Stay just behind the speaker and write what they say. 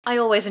I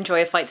always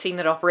enjoy a fight scene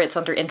that operates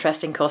under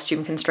interesting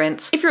costume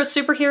constraints. If you're a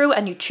superhero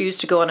and you choose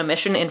to go on a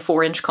mission in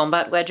 4-inch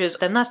combat wedges,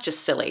 then that's just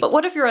silly. But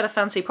what if you're at a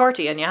fancy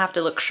party and you have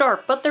to look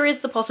sharp, but there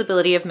is the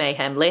possibility of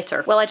mayhem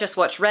later? Well, I just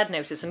watched Red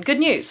Notice and good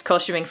news!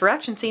 Costuming for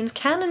action scenes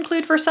can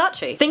include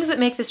Versace. Things that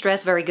make this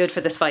dress very good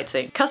for this fight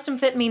scene. Custom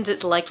fit means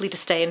it's likely to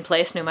stay in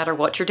place no matter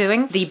what you're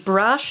doing. The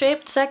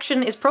bra-shaped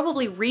section is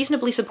probably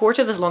reasonably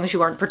supportive as long as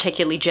you aren't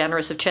particularly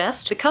generous of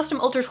chest. The custom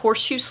altered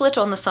horseshoe slit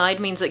on the side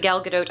means that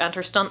Gal Gadot and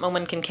her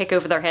stuntwoman can kick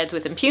over their heads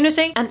with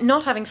impunity, and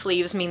not having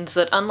sleeves means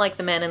that unlike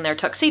the men in their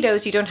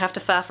tuxedos, you don't have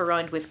to faff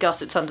around with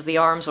gussets under the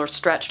arms or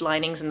stretched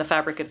linings in the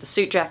fabric of the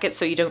suit jacket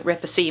so you don't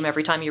rip a seam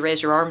every time you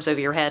raise your arms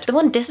over your head. The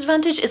one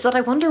disadvantage is that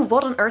I wonder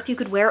what on earth you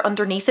could wear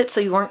underneath it so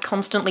you aren't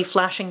constantly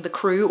flashing the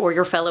crew or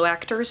your fellow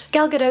actors.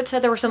 Gal Gadot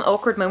said there were some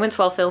awkward moments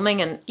while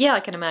filming, and yeah, I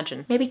can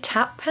imagine. Maybe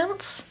tap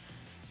pants?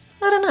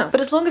 I don't know. But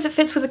as long as it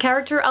fits with the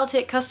character, I'll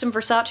take custom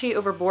Versace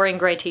over boring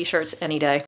grey t-shirts any day.